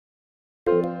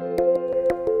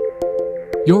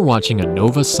You're watching a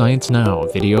Nova Science Now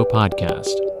video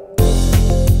podcast.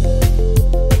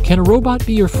 Can a robot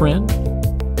be your friend?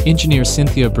 Engineer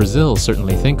Cynthia Breazeal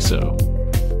certainly thinks so.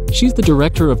 She's the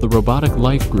director of the Robotic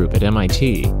Life Group at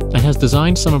MIT and has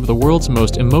designed some of the world's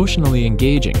most emotionally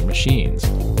engaging machines.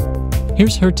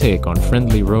 Here's her take on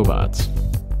friendly robots.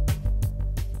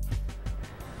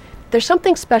 There's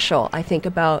something special, I think,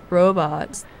 about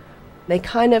robots. They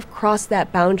kind of cross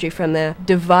that boundary from the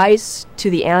device to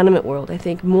the animate world, I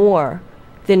think, more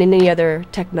than any other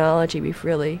technology we've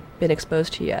really been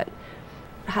exposed to yet.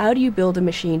 How do you build a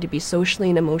machine to be socially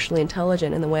and emotionally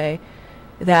intelligent in the way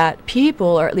that people,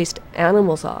 or at least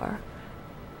animals, are?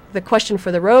 The question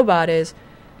for the robot is,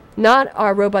 not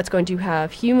are robots going to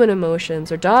have human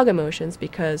emotions or dog emotions,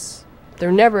 because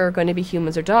they're never going to be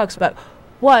humans or dogs, but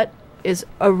what is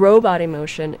a robot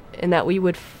emotion, in that we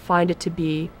would find it to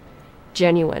be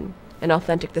genuine and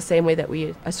authentic, the same way that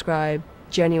we ascribe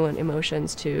genuine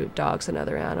emotions to dogs and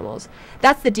other animals.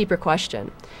 That's the deeper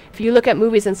question. If you look at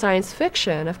movies and science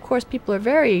fiction, of course people are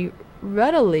very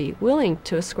readily willing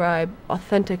to ascribe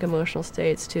authentic emotional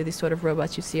states to these sort of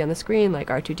robots you see on the screen, like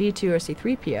R2-D2 or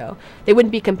C-3PO. They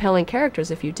wouldn't be compelling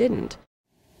characters if you didn't.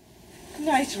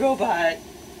 Nice robot.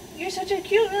 You're such a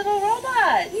cute little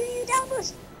robot.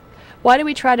 Why do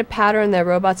we try to pattern the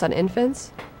robots on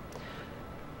infants?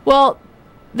 Well,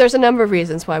 there's a number of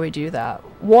reasons why we do that.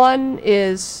 One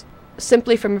is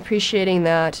simply from appreciating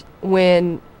that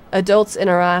when adults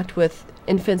interact with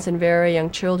infants and very young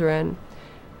children,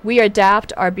 we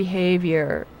adapt our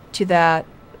behavior to that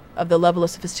of the level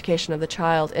of sophistication of the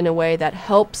child in a way that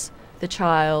helps the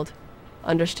child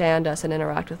understand us and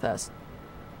interact with us.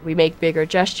 We make bigger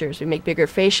gestures, we make bigger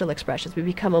facial expressions, we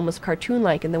become almost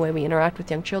cartoon-like in the way we interact with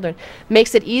young children.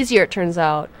 Makes it easier, it turns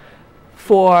out,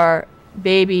 for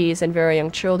babies and very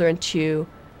young children to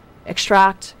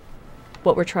extract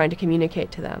what we're trying to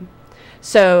communicate to them.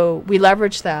 So we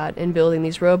leverage that in building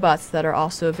these robots that are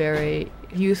also very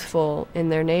youthful in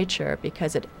their nature,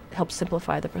 because it helps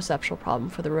simplify the perceptual problem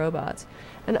for the robots.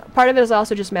 And part of it is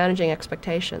also just managing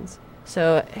expectations.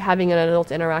 So having an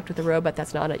adult interact with a robot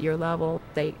that's not at your level,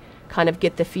 they kind of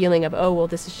get the feeling of, oh, well,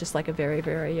 this is just like a very,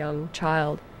 very young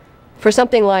child. For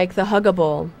something like the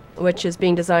Huggable, which is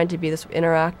being designed to be this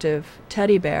interactive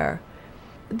teddy bear,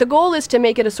 the goal is to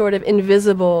make it a sort of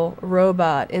invisible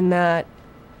robot, in that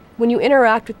when you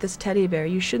interact with this teddy bear,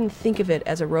 you shouldn't think of it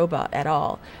as a robot at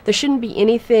all. There shouldn't be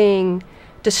anything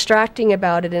distracting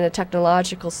about it in a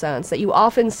technological sense that you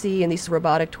often see in these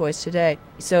robotic toys today.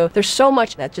 So there's so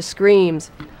much that just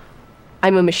screams,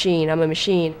 I'm a machine, I'm a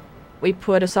machine. We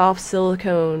put a soft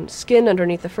silicone skin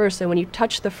underneath the fur, so when you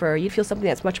touch the fur, you feel something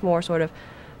that's much more sort of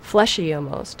fleshy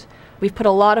almost. We've put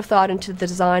a lot of thought into the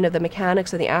design of the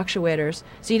mechanics of the actuators,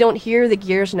 so you don't hear the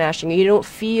gears gnashing, you don't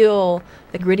feel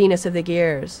the grittiness of the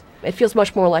gears. It feels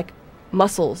much more like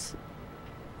muscles.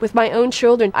 With my own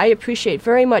children, I appreciate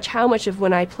very much how much of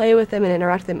when I play with them and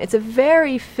interact with them, it's a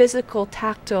very physical,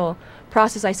 tactile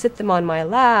process. I sit them on my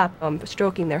lap, I'm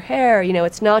stroking their hair. You know,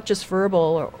 it's not just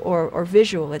verbal or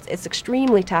visual, it's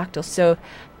extremely tactile. So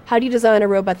how do you design a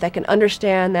robot that can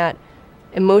understand that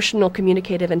emotional,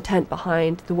 communicative intent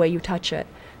behind the way you touch it?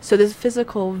 So this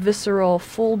physical, visceral,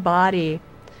 full body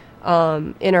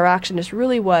interaction is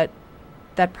really what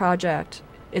that project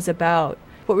is about.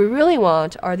 What we really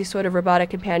want are these sort of robotic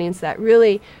companions that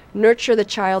really nurture the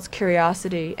child's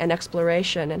curiosity and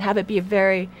exploration, and have it be a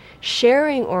very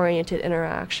sharing-oriented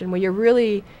interaction where you're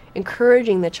really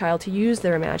encouraging the child to use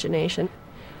their imagination.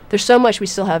 There's so much we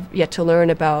still have yet to learn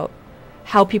about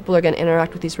how people are going to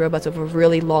interact with these robots over a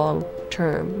really long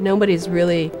term. Nobody's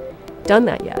really done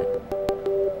that yet.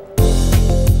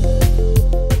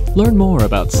 Learn more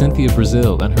about Cynthia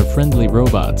Breazeal and her friendly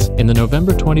robots in the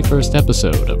November 21st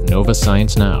episode of Nova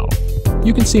Science Now.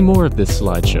 You can see more of this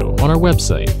slideshow on our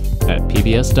website at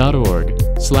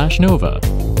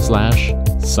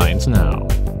pbs.org/nova/sciencenow.